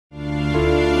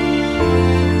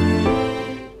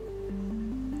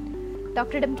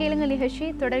டாக்டரிடம் கேளுங்கள் நிகழ்ச்சி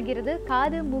தொடர்கிறது.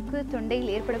 காது மூக்கு தொண்டையில்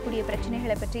ஏற்படக்கூடிய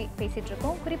பிரச்சனைகளை பற்றி பேசிட்டு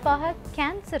இருக்கோம். குறிப்பாக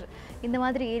கேன்சர் இந்த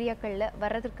மாதிரி ஏரியாக்களில்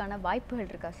வர்றதுக்கான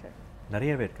வாய்ப்புகள் இருக்கா சார்?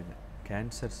 நிறையவே இருக்குங்க.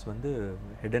 கேன்சர்ஸ் வந்து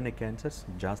ஹெட் அண்ட் நெக் கேன்சர்ஸ்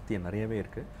ஜாஸ்தியாக நிறையவே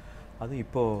இருக்குது. அது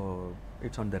இப்போது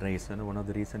it's on the rise. One of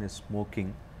the reason is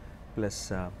smoking plus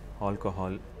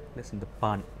alcohol plus இந்த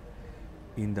பான்.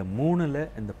 இந்த மூணில்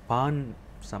இந்த பான்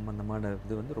சம்மந்தமான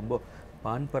இது வந்து ரொம்ப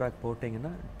பான் பராக்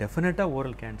போட்டிங்கன்னா டெஃபினட்டாக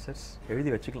ஓரல் கேன்சர்ஸ்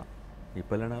எழுதி வச்சுக்கலாம்.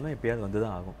 இப்போ இல்லைனாலும் எப்போயாவது வந்து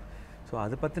தான் ஆகும். ஸோ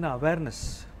அதை பற்றின அவேர்னஸ்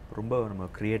ரொம்ப நம்ம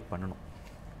க்ரியேட் பண்ணணும்.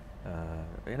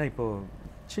 ஏன்னா இப்போது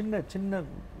சின்ன சின்ன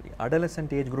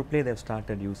adolescent age குரூப்லேயே Dev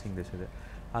started using this. இது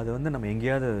அது வந்து நம்ம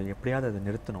எங்கேயாவது எப்படியாவது அதை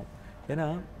நிறுத்தணும். ஏன்னா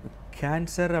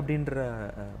கேன்சர் அப்படின்ற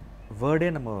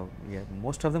வேர்டே நம்ம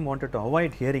most of them wanted to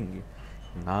avoid hearing.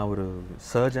 நான் ஒரு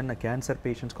சர்ஜன், நான் கேன்சர்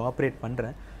பேஷண்ட்ஸ்க்கு ஆப்ரேட்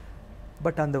பண்ணுறேன்.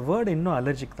 பட் அந்த வேர்டு இன்னும்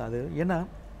அலர்ஜிக் தான். அது ஏன்னா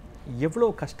எவ்வளோ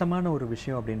கஷ்டமான ஒரு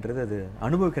விஷயம் அப்படின்றது அது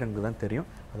அனுபவிக்கிறவங்களுக்கு தான் தெரியும்,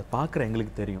 அதை பார்க்குற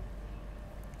எங்களுக்கு தெரியும்.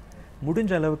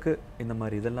 முடிஞ்ச அளவுக்கு இந்த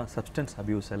மாதிரி இதெல்லாம் சப்ஸ்டன்ஸ்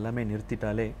அப்யூஸ் எல்லாமே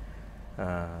நிறுத்திட்டாலே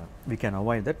we can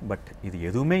avoid that. But இது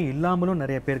எதுவுமே இல்லாமலும்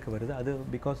நிறைய பேருக்கு வருது. அது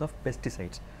பிகாஸ் ஆஃப்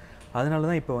பெஸ்டிசைட்ஸ். அதனால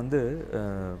தான் இப்போ வந்து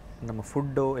நம்ம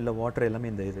ஃபுட்டோ இல்லை வாட்டர்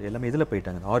எல்லாமே இந்த இது எல்லாமே இதில்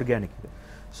போயிட்டாங்க, ஆர்கானிக் இது.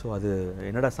 ஸோ அது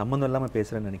என்னடா சம்மந்தம் இல்லாமல்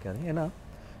பேசுகிறேன்னு நினைக்காதீங்க. ஏன்னா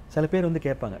சில பேர் வந்து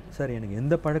கேட்பாங்க, சார் எனக்கு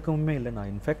எந்த பழக்கமுமே இல்லை, நான்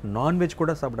இன்ஃபேக்ட் நான்வெஜ்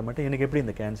கூட சாப்பிட மாட்டேன், எனக்கு எப்படி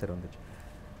இந்த கேன்சர் வந்துச்சு?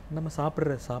 நம்ம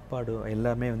சாப்பிட்ற சாப்பாடு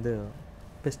எல்லாமே வந்து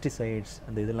பெஸ்டிசைட்ஸ்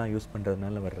அந்த இதெல்லாம் யூஸ்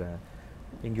பண்ணுறதுனால வர்ற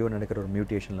எங்கேயோ நடக்கிற ஒரு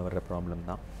மியூட்டேஷனில் வர்ற ப்ராப்ளம்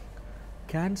தான்.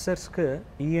 கேன்சர்ஸ்க்கு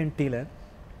இஎன்டியில்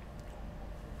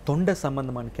தொண்டை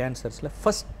சம்மந்தமான கேன்சர்ஸில்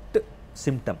ஃபஸ்ட்டு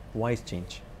சிம்டம் வாய்ஸ்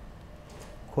சேஞ்ச்,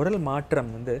 குரல்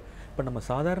மாற்றம். வந்து இப்போ நம்ம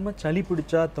சாதாரணமாக சளி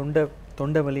பிடிச்சா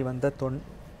தொண்டை வலி வந்தால்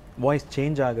வாய்ஸ்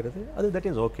சேஞ்ச் ஆகிறது, அது தட்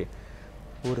இஸ் ஓகே.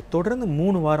 ஒரு தொடர்ந்து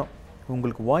 3 வாரம்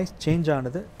உங்களுக்கு வாய்ஸ் சேஞ்ச்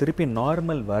ஆனது திருப்பி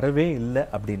நார்மல் வரவே இல்லை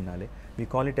அப்படின்னாலே we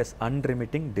call it as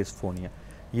unremitting dysphonia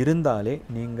இருந்தாலே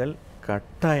நீங்கள்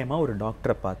கட்டாயமாக ஒரு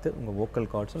டாக்டரை பார்த்து உங்கள் வோக்கல்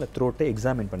கார்ட்ஸோ இல்லை த்ரோட்டை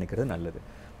எக்ஸாமின் பண்ணிக்கிறது நல்லது.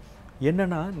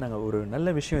 என்னென்னா நாங்கள் ஒரு நல்ல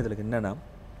விஷயம் இதில் என்னென்னா,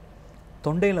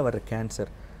 தொண்டையில் வர்ற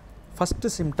cancer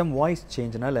first symptom voice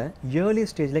சேஞ்ச்னால early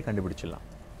ஸ்டேஜ்லேயே கண்டுபிடிச்சிடலாம்.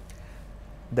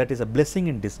 That is a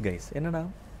blessing in disguise. என்னென்னா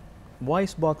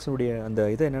வாய்ஸ் பாக்ஸுடைய அந்த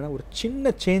இது என்னென்னா, ஒரு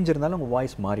சின்ன சேஞ்ச் இருந்தாலும் உங்கள்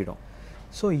வாய்ஸ் மாறிடும்.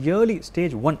 ஸோ ஏர்லி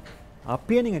ஸ்டேஜ் 1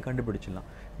 அப்பயே நீங்கள் கண்டுபிடிச்சிடலாம்.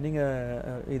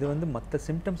 நீங்கள் இது வந்து மற்ற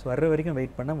சிம்டம்ஸ் வர்ற வரைக்கும்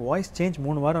வெயிட் பண்ணால் வாய்ஸ் சேஞ்ச்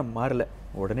 3 வாரம் மாறலை,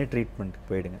 உடனே ட்ரீட்மெண்ட்டுக்கு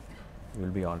போயிடுங்க. You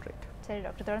will be all right. சரி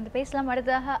டாக்டர், தொடர்ந்து பேசலாம்.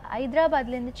 அடுத்ததாக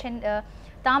ஹைதராபாத்லேருந்து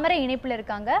தாமரை இணைப்பில்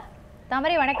இருக்காங்க.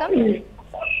 தாமரை வணக்கம்.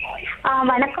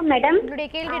 வணக்கம் மேடம். உங்களுடைய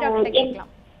கேள்வி டாக்டர்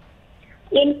கேட்கலாம்.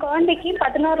 என் குழந்தைக்கு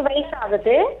 11 வயசு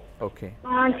ஆகுது. ஓகே.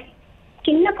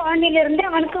 சின்ன குழந்தையில இருந்து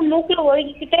அவனுக்கு மூக்குல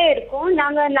ஒழுகிக்கிட்டே இருக்கும்.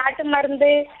 நாங்க நாட்டு மருந்து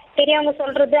பெரியவங்க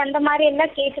சொல்றது அந்த மாதிரி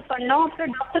எல்லாம் கேட்டு பண்ணோம்.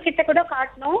 அப்புறம் டாக்டர் கிட்ட கூட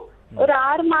காட்டினோம். ஒரு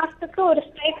 6 மாசத்துக்கு ஒரு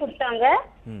ஸ்ப்ரே கொடுத்தாங்க.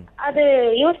 அது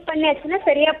யூஸ் பண்ணியாச்சுன்னா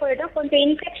சரியா போயிடும். கொஞ்சம்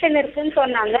இன்ஃபெக்ஷன் இருக்குன்னு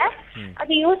சொன்னாங்க.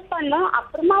 அது யூஸ் பண்ணோம்.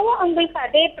 அப்புறமாவும் அவங்களுக்கு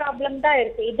அதே ப்ராப்ளம் தான்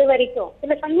இருக்கு இது வரைக்கும்.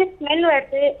 சில சமயம் ஸ்மெல்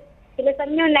வருது, சில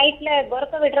சமயம் நைட்ல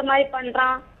கொரக்க விடுற மாதிரி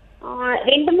பண்றான்.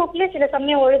 2 மூக்குல சில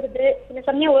சமயம் ஒழுகுது, சில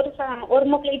சமயம் ஒரு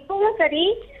மூக்குல. இப்பவும் சரி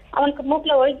அவனுக்கு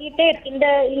மூக்குல ஒழுகிட்டே இருக்கு.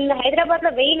 இந்த ஹைதராபாத்ல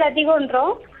வெயில்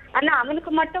அதிகம்ன்றோம், ஆனா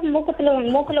அவனுக்கு மட்டும்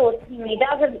மூக்குல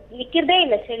இதாக நிக்கிறதே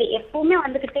இல்லை. சரி எப்பவுமே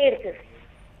வந்துகிட்டே இருக்கு.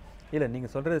 இல்லை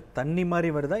நீங்கள் சொல்கிறது தண்ணி மாதிரி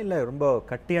வருதா இல்லை ரொம்ப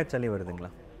கட்டியாக சளி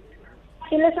வருதுங்களா?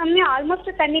 சில சமயம்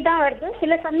ஆல்மோஸ்ட் தண்ணி தான் வருது,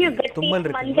 சில சமயம்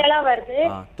தும்மல் மஞ்சளா வருது.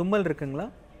 தும்மல் இருக்குங்களா?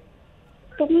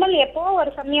 தும்மல் எப்போ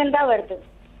ஒரு சமயம் தான் வருது.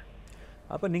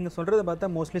 அப்போ நீங்கள் சொல்கிறத பார்த்தா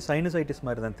மோஸ்ட்லி சைனசைட்டிஸ்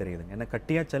மாதிரி தான் தெரியுதுங்க. ஏன்னா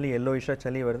கட்டியாக சளி எல்லோயிஷாக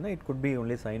சளி வருதுன்னா it could be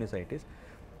only sinusitis.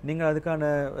 நீங்கள் அதுக்கான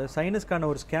சைனஸ்க்கான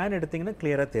ஒரு ஸ்கேன் எடுத்திங்கன்னா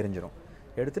கிளியராக தெரிஞ்சிடும்.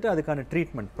 எடுத்துகிட்டு அதுக்கான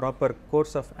treatment proper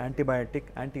course of antibiotic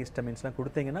ஆன்டிஹிஸ்டமின்ஸ்லாம்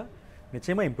கொடுத்தீங்கன்னா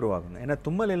நிச்சயமாக இம்ப்ரூவ் ஆகும். ஏன்னா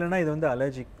தும்மல் இல்லைன்னா இது வந்து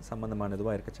அலர்ஜிக் சம்மந்தமான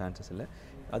இதுவாக இருக்க சான்சஸ் இல்லை.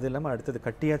 அது இல்லாமல் அடுத்தது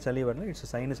கட்டியாக சளி வரணும், இட்ஸ்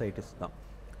சைனசைட்டிஸ் தான்.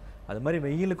 அது மாதிரி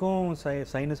வெயிலுக்கும்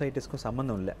சைனசைட்டிஸ்க்கும்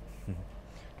சம்மந்தம் இல்லை.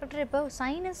 டாக்டர், இப்போ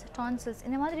சைனஸ், டான்சில்ஸ்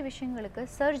இந்த மாதிரி விஷயங்களுக்கு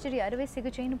சர்ஜரி அறுவை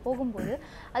சிகிச்சைன்னு போகும்போது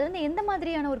அது வந்து எந்த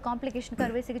மாதிரியான ஒரு காம்ப்ளிகேஷனுக்கு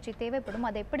அறுவை சிகிச்சை தேவைப்படும்,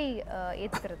 அதை எப்படி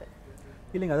ஏற்றுக்கிறது?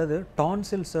 இல்லைங்க, அதாவது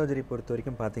டான்சில் சர்ஜரி பொறுத்த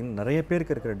வரைக்கும் பார்த்தீங்கன்னா நிறைய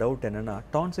பேருக்கு இருக்கிற டவுட் என்னென்னா,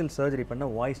 டான்சில் சர்ஜரி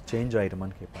பண்ணால் வாய்ஸ் சேஞ்ச்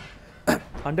ஆகிடுமான்னு கேட்பாங்க.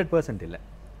 100% இல்லை.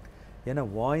 ஏன்னா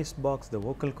வாய்ஸ் பாக்ஸ், த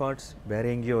வோக்கல் கார்ட்ஸ்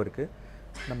வேறு எங்கேயோ இருக்குது,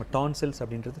 நம்ம டான்சில்ஸ்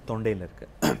அப்படின்றது தொண்டையில்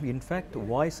இருக்குது. இன்ஃபேக்ட்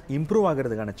வாய்ஸ் இம்ப்ரூவ்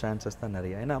ஆகிறதுக்கான சான்சஸ் தான்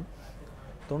நிறையா. ஏன்னா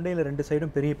தொண்டையில் 2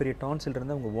 சைடும் பெரிய பெரிய டான்சில்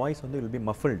இருந்தால் உங்கள் வாய்ஸ் வந்து வில் பி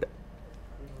மஃபிள்டு.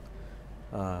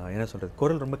 என்ன சொல்கிறது,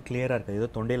 குரல் ரொம்ப கிளியராக இருக்குது, ஏதோ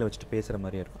தொண்டையில் வச்சுட்டு பேசுகிற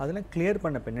மாதிரியே இருக்கும். அதெல்லாம் கிளியர்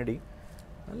பண்ண பின்னாடி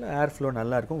நல்ல ஏர் ஃப்ளோ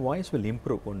நல்லாயிருக்கும், வாய்ஸ் வில்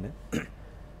இம்ப்ரூவ். ஒன்று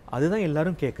அதுதான்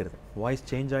எல்லோரும் கேட்குறது, வாய்ஸ்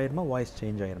சேஞ்ச் ஆகிருமா, வாய்ஸ்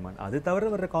சேஞ்ச் ஆகிருமான்னு. அது தவிர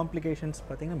வர்ற காம்ப்ளிகேஷன்ஸ்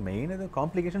பார்த்திங்கன்னா மெயின் இது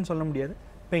காம்ப்ளிகேஷன் சொல்ல முடியாது,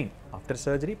 pain after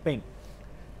surgery pain.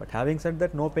 But having set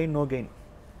that no pain no gain.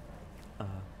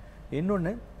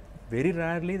 இன்னொன்று very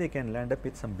rarely they can land up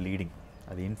with some bleeding.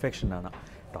 அது இன்ஃபெக்ஷன் ஆனால்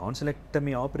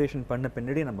டான்சிலெக்டமி ஆப்ரேஷன் பண்ண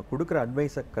பின்னாடி நம்ம கொடுக்குற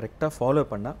அட்வைஸை கரெக்டாக ஃபாலோ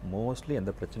பண்ணால் மோஸ்ட்லி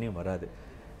எந்த பிரச்சனையும் வராது.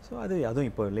 ஸோ அதுவும்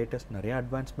இப்போ லேட்டஸ்ட் நிறையா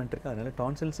அட்வான்ஸ்மெண்ட் இருக்குது. அதனால்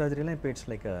டான்சில் சர்ஜரிலாம் இப்போ இட்ஸ்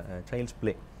லைக் சைல்ட்ஸ்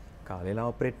ப்ளே. காலையில்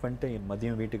ஆப்ரேட் பண்ணிட்டு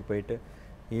மதியம் வீட்டுக்கு போயிட்டு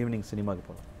ஈவினிங் சினிமாவுக்கு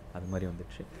போகலாம், அது மாதிரி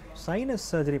வந்துடுச்சு. சைனஸ்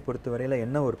சர்ஜரி பொறுத்தவரையில்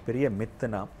என்ன ஒரு பெரிய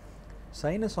மித்துனா,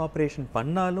 சைனஸ் ஆப்ரேஷன்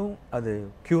பண்ணாலும் அது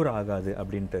க்யூர் ஆகாது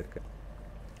அப்படின்ட்டு இருக்குது.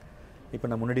 இப்போ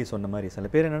நான் முன்னாடி சொன்ன மாதிரி சில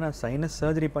பேர் என்னென்னா சைனஸ்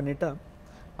சர்ஜரி பண்ணிட்டா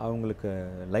அவங்களுக்கு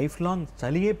லைஃப் லாங்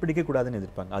சளியே பிடிக்கக்கூடாதுன்னு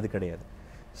எதிர்ப்பாங்க. அது கிடையாது.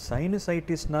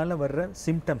 சைனசைட்டிஸ்னால் வர்ற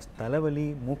சிம்டம்ஸ், தலைவலி,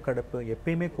 மூக்கடப்பு,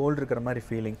 எப்பயுமே கோல்டு இருக்கிற மாதிரி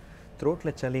ஃபீலிங்,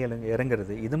 த்ரோட்டில் சளி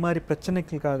இறங்குறது, இது மாதிரி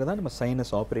பிரச்சனைகளுக்காக தான் நம்ம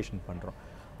சைனஸ் ஆப்ரேஷன் பண்ணுறோம்.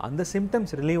 அந்த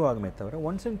சிம்டம்ஸ் ரிலீவ் ஆகுமே தவிர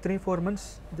once in 3-4 months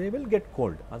they will get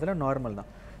gold. அதெல்லாம் நார்மல்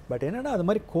தான். பட் என்னென்னா அது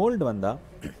மாதிரி கோல்டு வந்தால்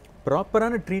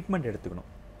ப்ராப்பரான ட்ரீட்மெண்ட் எடுத்துக்கணும்.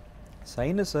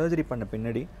 சைனஸ் சர்ஜரி பண்ண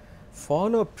பின்னாடி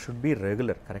ஃபாலோஅப் ஷுட் பி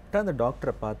ரெகுலர். கரெக்டாக அந்த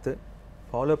டாக்டரை பார்த்து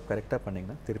ஃபாலோஅப் கரெக்டாக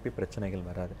பண்ணிங்கன்னா திருப்பி பிரச்சனைகள்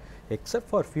வராது. Except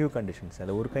for few conditions.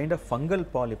 அதில் ஒரு கைண்ட் ஆஃப் ஃபங்கல்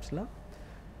பாலிப்ஸ்லாம்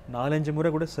 4-5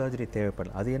 முறை கூட சர்ஜரி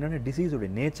தேவைப்படலாம். அது என்னென்னா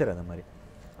டிசீஸுடைய நேச்சர் அது மாதிரி.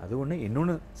 அது ஒன்று.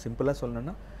 இன்னொன்று சிம்பிளாக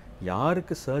சொல்லணும்னா,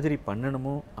 யாருக்கு சர்ஜரி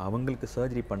பண்ணணுமோ அவங்களுக்கு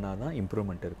சர்ஜரி பண்ணால் தான்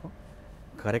இம்ப்ரூவ்மெண்ட் இருக்கும்.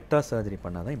 கரெக்டாக சர்ஜரி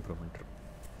பண்ணால் தான் இம்ப்ரூவ்மெண்ட் இருக்கும்.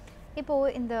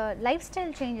 இப்போது இந்த லைஃப்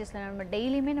ஸ்டைல் சேஞ்சஸில் நம்ம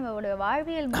டெய்லியுமே நம்மளோட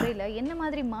வாழ்வியல் முறையில் என்ன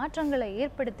மாதிரி மாற்றங்களை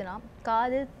ஏற்படுத்தினா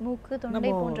காது, மூக்கு,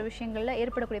 தொண்டை போன்ற விஷயங்களில்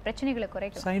ஏற்படக்கூடிய பிரச்சனைகளை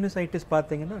குறைக்கும்? சைனசைட்டிஸ்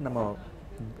பார்த்தீங்கன்னா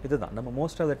இதுதான் நம்ம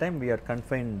most of the time we are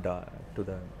confined to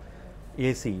the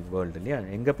AC world இல்லையா.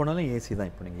 எங்கே போனாலும் ஏசி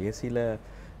தான். இப்போ நீங்கள் ஏசியில்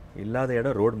இல்லாத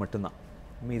இடம் ரோடு மட்டும்தான்,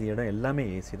 மீதி இடம் எல்லாமே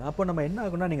ஏசி தான். அப்போ நம்ம என்ன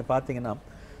ஆகும்னா, நீங்கள் பார்த்தீங்கன்னா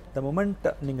இந்த மொமெண்ட்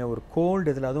நீங்கள் ஒரு கோல்டு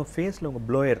இதில் அதுவும் ஃபேஸில் உங்கள்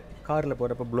ப்ளோயர், காரில்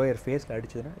போகிறப்ப ப்ளோயர் ஃபேஸில்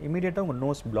அடிச்சதுன்னா இமீடியட்டாக உங்கள்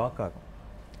நோஸ் பிளாக் ஆகும்.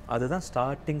 அதுதான்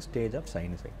starting stage of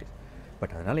sinusitis.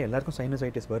 But அதனால் எல்லாருக்கும்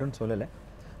சைனசைட்டிஸ் வரும்னு சொல்லலை.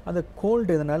 அந்த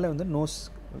கோல்டு இதனால் நோஸ்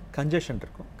கன்ஜெஷன்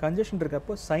இருக்கும். கன்ஜெஷன்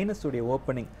இருக்கப்போ சைனஸுடைய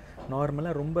ஓப்பனிங்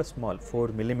நார்மலாக ரொம்ப ஸ்மால்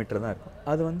 4 mm தான் இருக்கும்.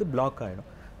 அது பிளாக் ஆகிடும்.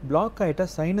 பிளாக்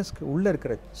ஆகிட்டால் சைனஸ்க்கு உள்ளே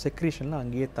இருக்கிற செக்ரீஷன்லாம்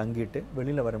அங்கேயே தங்கிட்டு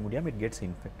வெளியில் வர முடியாமல் இட் கெட்ஸ்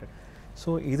இன்ஃபெக்டட். ஸோ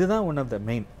இதுதான் one of the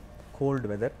main gold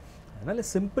weather. அதனால்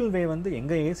சிம்பிள் வே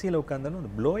எங்கே ஏசியில் உட்காந்தாலும்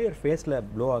அந்த ப்ளோயர் ஃபேஸில்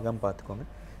ப்ளோ ஆகாமல் பார்த்துக்கோங்க.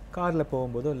 காரில்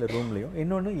போகும்போதோ இல்லை ரூம்லேயோ.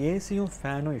 இன்னொன்று ஏசியும்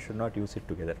ஃபேனும் you should not use it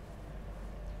together.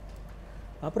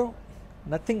 அப்புறம்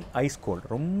நத்திங் ஐஸ்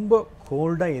கோல்டு. ரொம்ப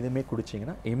கோல்டாக எதுவுமே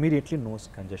குடிச்சிங்கன்னா இமீடியட்லி நோஸ்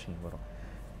கன்ஜெஷன் வரும்.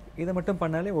 இதை மட்டும்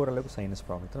பண்ணாலே ஓரளவுக்கு சைனஸ்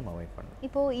ப்ராப்ளத்தை நம்ம அவாய்ட் பண்ணலாம்.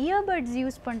 இப்போது இயர்பட்ஸ்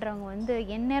யூஸ் பண்ணுறவங்க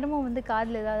எந்நேரமும்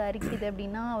காதில் ஏதாவது அரிக்குது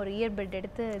அப்படின்னா ஒரு இயர்பட்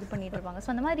எடுத்து இது பண்ணிட்டு இருப்பாங்க. ஸோ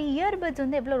அந்த மாதிரி இயர்பட்ஸ்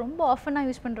எவ்வளோ ரொம்ப ஆஃபனாக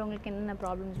யூஸ் பண்ணுறவங்களுக்கு என்னென்ன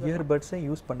ப்ராப்ளம்ஸ்? இயர்பட்ஸை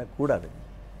யூஸ் பண்ணக்கூடாது.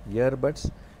 Earbuds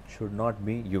should not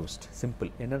be used.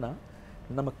 Simple. என்னென்னா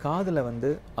நம்ம காதில்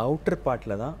அவுட்டர்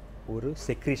பார்ட்டில் தான் ஒரு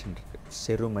செக்ரீஷன் இருக்குது,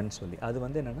 செருமன் சொல்லி. அது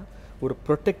என்னென்னா ஒரு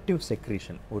ப்ரொடெக்டிவ்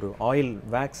செக்ரீஷன், ஒரு ஆயில்,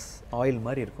 வேக்ஸ் ஆயில்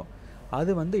மாதிரி இருக்கும்.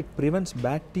 அது it prevents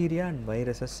bacteria and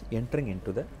viruses entering in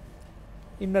to the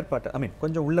inner part.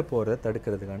 கொஞ்சம் உள்ளே போகிறத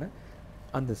தடுக்கிறதுக்கான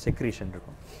அந்த செக்ரீஷன்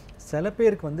இருக்கும். சில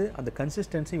பேருக்கு அந்த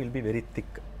consistency will be very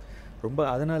thick. ரொம்ப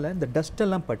அதனால் இந்த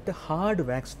டஸ்ட்டெல்லாம் பட்டு ஹார்டு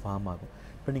வேக்ஸ் ஃபார்ம் ஆகும்.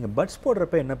 இப்போ நீங்கள் பட்ஸ்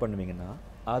போடுறப்ப என்ன பண்ணுவீங்கன்னா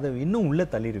அதை இன்னும் உள்ளே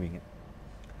தள்ளிடுவீங்க.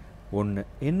 ஒன்று.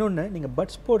 இன்னொன்று, நீங்கள்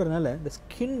பட்ஸ் போடுறதுனால இந்த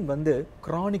ஸ்கின்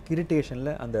க்ரானிக்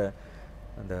இரிட்டேஷனில் அந்த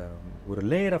அந்த ஒரு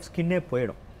லேயர் ஆஃப் ஸ்கின்னே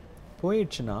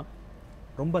போயிடுச்சுன்னா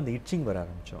ரொம்ப அந்த இட்சிங் வர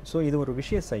ஆரம்பித்தோம். ஸோ இது ஒரு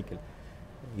விஷய சைக்கிள்.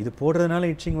 இது போடுறதுனால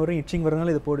இட்சிங் வரும், இட்சிங்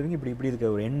வரதுனால இது போடுவீங்க, இப்படி இதுக்கு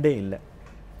ஒரு எண்டே இல்லை.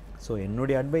 ஸோ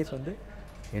என்னுடைய அட்வைஸ்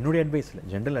என்னுடைய அட்வைஸ் இல்லை,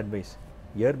 general advice,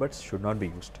 earbuds should not be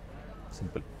used.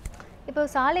 Simple. இப்போ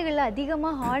சாலைகளில்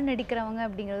அதிகமாக ஹார்ன் அடிக்கிறவங்க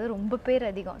அப்படிங்கிறது ரொம்ப பேர்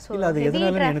அதிகம். ஸோ இல்லை, அது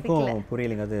எதனால எனக்கும்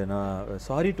புரியலைங்க. அது நான்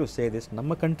சாரி டு சே திஸ்,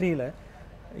 நம்ம கண்ட்ரியில்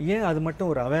ஏன் அது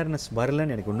மட்டும் ஒரு அவேர்னஸ்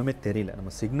வரலன்னு எனக்கு ஒன்றுமே தெரியல.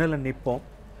 நம்ம சிக்னலில் நிற்போம்,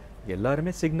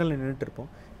 எல்லாருமே சிக்னலில் நின்றுட்டு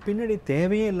இருப்போம், பின்னாடி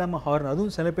தேவையே இல்லாமல் ஹார்ன்.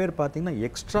 அதுவும் சில பேர் பார்த்தீங்கன்னா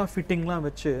எக்ஸ்ட்ரா ஃபிட்டிங்லாம்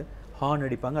வச்சு ஹார்ன்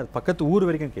அடிப்பாங்க. அது பக்கத்து ஊர்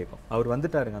வரைக்கும் கேட்கும். அவர்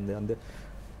வந்துட்டாருங்க, அந்த அந்த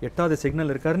 8வது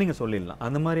சிக்னல் இருக்காரு நீங்கள் சொல்லிடலாம்.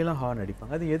 அந்த மாதிரிலாம் ஹார்ன்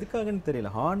அடிப்பாங்க. அது எதுக்காகன்னு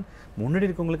தெரியல. ஹார்ன் முன்னாடி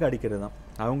இருக்கவங்களுக்கு அடிக்கிறது தான்.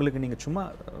 அவங்களுக்கு நீங்கள் சும்மா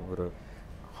ஒரு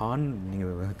ஹார்ன்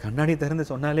நீங்கள் கண்ணாடி திறந்து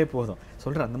சொன்னாலே போதும்.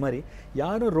 சொல்கிறேன், அந்த மாதிரி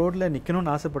யாரும் ரோட்டில்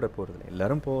நிற்கணும்னு ஆசைப்பட போகிறதில்ல,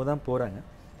 எல்லோரும் தான் போகிறாங்க.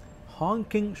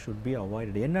 Hanging should be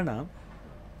avoided. என்னென்னா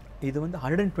இது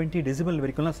 120 decibel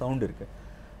வரைக்கும்லாம் சவுண்ட் இருக்குது.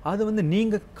 அது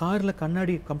நீங்கள் காரில்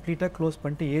கண்ணாடி கம்ப்ளீட்டாக க்ளோஸ்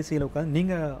பண்ணிட்டு ஏசியில் உட்காந்து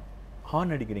நீங்கள்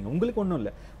ஹார்ன் அடிக்கிறீங்க, உங்களுக்கு ஒன்றும்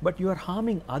இல்லை, but you are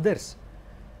harming others.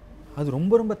 அது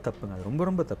ரொம்ப ரொம்ப தப்புங்க. அது ரொம்ப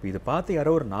ரொம்ப தப்பு. இதை பார்த்து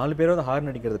யாரோ ஒரு 4 பேராவது ஹார்ன்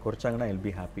அடிக்கிறது குறைச்சாங்கன்னா ஐல்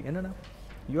பி ஹாப்பி. என்னென்னா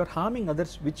you are harming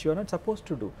others which you are not suppose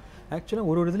to two.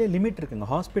 ஆக்சுவலாக ஒரு இதுலேயே லிமிட் இருக்குங்க.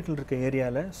 ஹாஸ்பிட்டல் இருக்க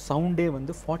ஏரியாவில் சவுண்டே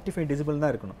 45 decibel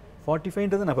தான் இருக்கணும்.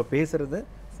 45ன்றது நம்ம பேசுகிறது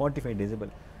 45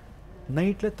 decibel.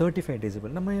 நைட்டில் 35 decibel.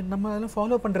 நம்ம அதெல்லாம்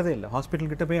ஃபாலோ பண்ணுறதே இல்லை.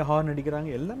 ஹாஸ்பிட்டல்கிட்ட போய் ஹார்ன் அடிக்கிறாங்க,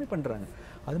 எல்லாமே பண்ணுறாங்க.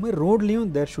 அது மாதிரி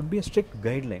ரோட்லேயும் there should be a strict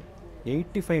guideline.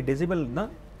 85 decibel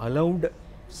தான் அலவுட்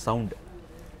சவுண்ட்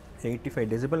 85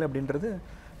 டெசிபல் அப்படின்றது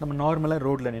நம்ம நார்மலாக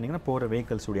ரோட்டில் நின்னீங்கன்னா போகிற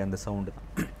வெஹிக்கல்ஸுடைய அந்த சவுண்டு தான்.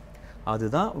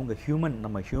 அதுதான் உங்கள்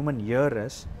நம்ம human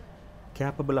years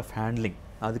capable of handling.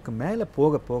 அதுக்கு மேலே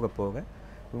போக போக போக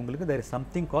உங்களுக்கு there is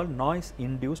something called noise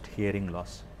induced hearing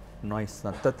loss. Noise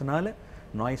சத்தத்தினால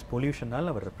noise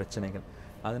பொல்யூஷனால் வர்ற பிரச்சனைகள்.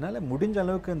 அதனால் முடிஞ்ச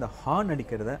அளவுக்கு இந்த ஹார்ன்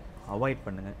அடிக்கிறத அவாய்ட்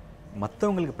பண்ணுங்கள்.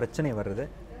 மற்றவங்களுக்கு பிரச்சனை வர்றதை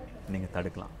நீங்கள்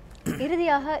தடுக்கலாம்.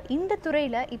 இறுதியாக இந்த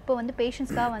துறையில் இப்போ வந்து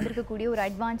பேஷண்ட்ஸ்க்காக வந்திருக்கக்கூடிய ஒரு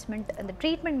அட்வான்ஸ்மெண்ட், அந்த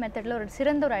ட்ரீட்மெண்ட் மெத்தடில் ஒரு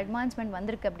சிறந்த ஒரு அட்வான்ஸ்மெண்ட்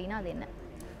வந்திருக்கு அப்படின்னா அது என்ன?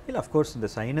 இல்லை, அஃப்கோர்ஸ் இந்த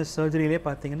சைனஸ் சர்ஜரியிலே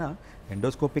பார்த்தீங்கன்னா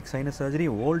எண்டோஸ்கோபிக் சைனஸ் சர்ஜரி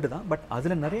ஓல்டு தான். பட்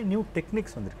அதில் நிறைய நியூ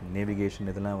டெக்னிக்ஸ் வந்திருக்கு, நேவிகேஷன்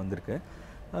இதெல்லாம் வந்திருக்கு.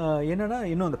 என்னென்னா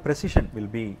இன்னும் அந்த ப்ரெசிஷன்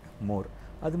வில் பி மோர்.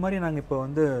 அது மாதிரி நாங்கள் இப்போ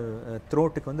வந்து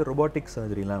த்ரோட்டுக்கு வந்து ரொபாட்டிக்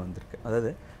சர்ஜரிலாம் வந்திருக்கு. அதாவது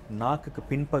நாக்குக்கு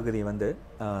பின்பகுதி வந்து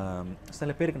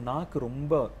சில பேருக்கு நாக்கு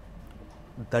ரொம்ப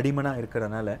தடிமனாக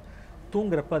இருக்கிறதுனால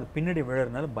தூங்குறப்ப அது பின்னாடி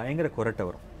விழுறதுனால பயங்கர கொரட்டை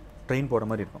வரும், ட்ரெயின் போகிற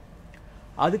மாதிரி இருக்கும்.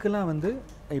 அதுக்கெல்லாம் வந்து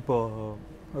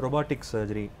இப்போது ரொபாட்டிக்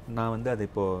சர்ஜரி நான் வந்து அதை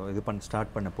இப்போது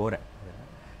ஸ்டார்ட் பண்ண போகிறேன்.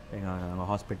 எங்கள்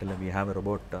ஹாஸ்பிட்டலில் வி ஹேவ்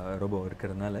ரோபோ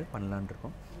இருக்கிறதுனால பண்ணலான்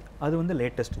இருக்கோம். அது வந்து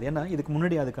லேட்டஸ்ட். ஏன்னா இதுக்கு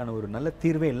முன்னாடி அதுக்கான ஒரு நல்ல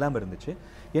தீர்வே இல்லாமல் இருந்துச்சு.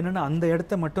 என்னென்னா அந்த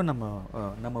இடத்த மட்டும்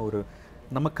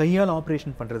நம்ம கையால்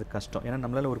ஆப்ரேஷன் பண்ணுறது கஷ்டம். ஏன்னா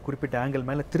நம்மளால் ஒரு குறிப்பிட்ட ஆங்கிள்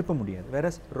மேலே திருப்ப முடியாது. வேற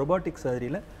ரொபாட்டிக்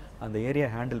சர்ஜரியில் அந்த ஏரியா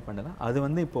ஹேண்டில் பண்ணலாம். அது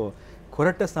வந்து இப்போது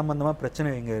கொரட்டை சம்மந்தமாக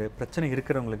பிரச்சனை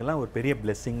இருக்கிறவங்களுக்கெல்லாம் ஒரு பெரிய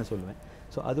பிளெஸ்ஸிங்னு சொல்லுவேன்.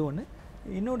 ஸோ அது ஒன்று.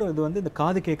 இன்னொரு இது வந்து இந்த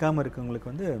காது கேட்காமல்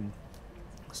இருக்கவங்களுக்கு வந்து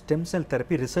ஸ்டெம் செல்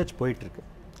தெரப்பி ரிசர்ச் போயிட்டுருக்கு.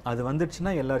 அது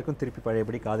வந்துடுச்சுன்னா எல்லாருக்கும் திருப்பி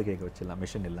பழையபடி காது கேட்க வச்சிடலாம்,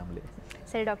 மிஷின் இல்லாமலே.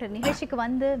 சரி டாக்டர், நிகழ்ச்சிக்கு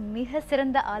வந்து மிக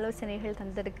சிறந்த ஆலோசனைகள்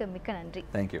தந்ததுக்கு மிக்க நன்றி.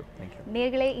 தேங்க்யூ.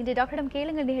 நேர்களே, இன்று டாக்டரிடம்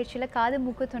கேளுங்கள் நிகழ்ச்சியில் காது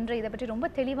மூக்கு தொண்டை இதை பற்றி ரொம்ப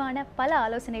தெளிவான பல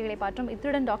ஆலோசனைகளை பார்த்தோம்.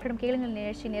 இத்துடன் டாக்டரிடம் கேளுங்கள்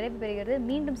நிகழ்ச்சி நிறைவு பெறுகிறது.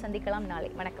 மீண்டும் சந்திக்கலாம்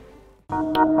நாளை. வணக்கம்.